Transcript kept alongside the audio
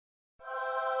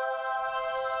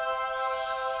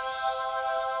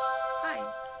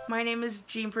My name is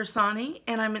Jean Persani,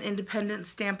 and I'm an independent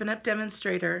Stampin' Up!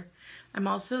 Demonstrator. I'm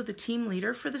also the team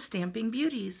leader for the Stamping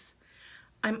Beauties.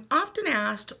 I'm often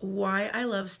asked why I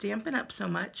love Stampin' Up! So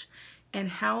much and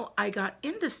how I got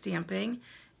into stamping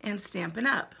and Stampin'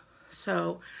 Up!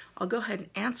 So I'll go ahead and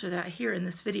answer that here in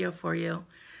this video for you.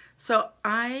 So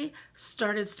I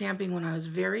started stamping when I was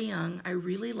very young. I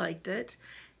really liked it.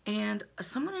 And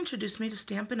someone introduced me to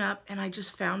Stampin' Up! And I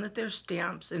just found that their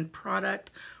stamps and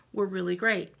product were really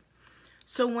great.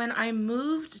 So when I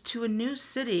moved to a new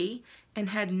city and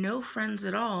had no friends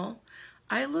at all,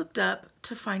 I looked up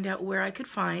to find out where I could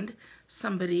find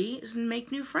somebody and make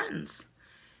new friends.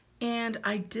 And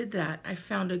I did that. I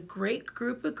found a great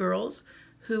group of girls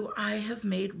who I have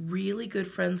made really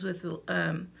good friends with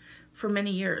for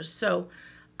many years. So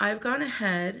I've gone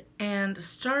ahead and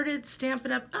started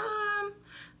Stampin' Up!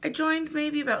 I joined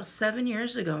maybe about 7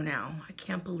 years ago now. I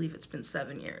can't believe it's been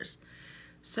 7 years.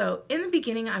 So in the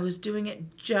beginning, I was doing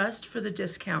it just for the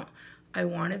discount. I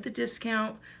wanted the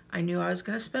discount. I knew I was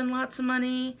going to spend lots of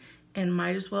money and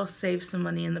might as well save some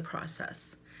money in the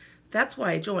process. That's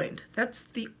why I joined. That's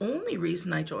the only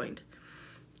reason I joined.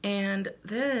 And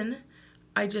then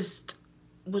I just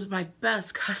was my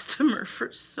best customer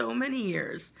for so many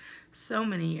years.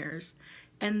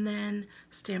 And then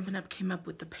Stampin' Up! Came up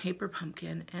with the paper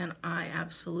pumpkin, and I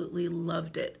absolutely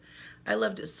loved it. I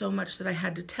loved it so much that I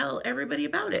had to tell everybody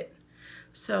about it.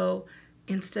 So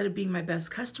instead of being my best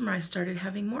customer, I started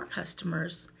having more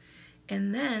customers.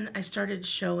 And then I started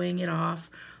showing it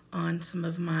off on some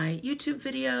of my YouTube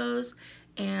videos,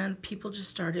 and people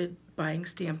just started buying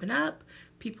Stampin' Up!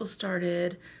 People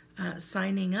started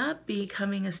signing up,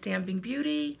 becoming a Stamping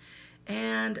Beauty,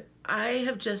 and I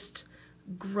have just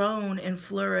grown and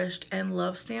flourished and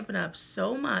love Stampin' Up!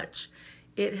 So much.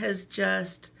 It has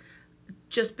just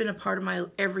been a part of my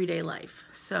everyday life.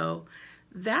 So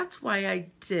that's why I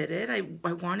did it. I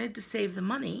wanted to save the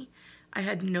money. I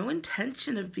had no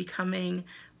intention of becoming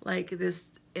like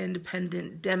this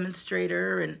independent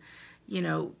demonstrator and, you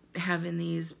know, having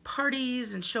these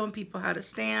parties and showing people how to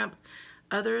stamp,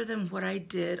 other than what I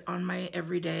did on my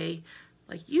everyday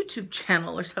like YouTube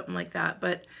channel or something like that.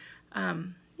 But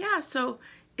yeah, so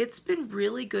it's been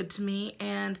really good to me,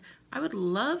 and I would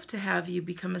love to have you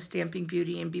become a Stamping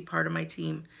Beauty and be part of my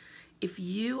team. If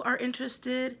you are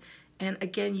interested, and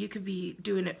again, you could be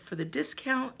doing it for the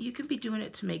discount, you could be doing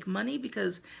it to make money,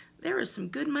 because there is some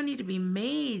good money to be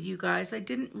made, you guys. I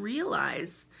didn't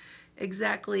realize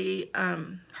exactly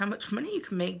how much money you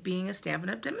can make being a Stampin'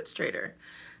 Up! Demonstrator.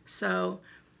 So,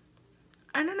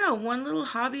 I don't know, one little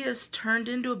hobby has turned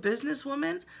into a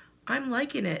businesswoman. I'm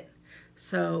liking it.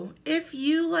 So if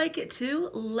you like it too,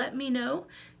 let me know.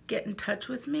 Get in touch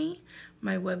with me.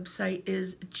 My website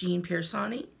is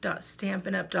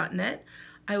jeanpersani.stampinup.net.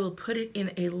 I will put it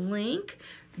in a link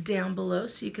down below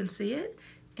so you can see it.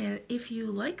 And if you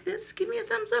like this, give me a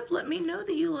thumbs up. Let me know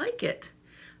that you like it.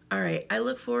 All right, I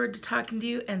look forward to talking to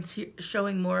you and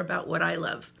showing more about what I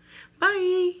love.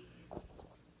 Bye.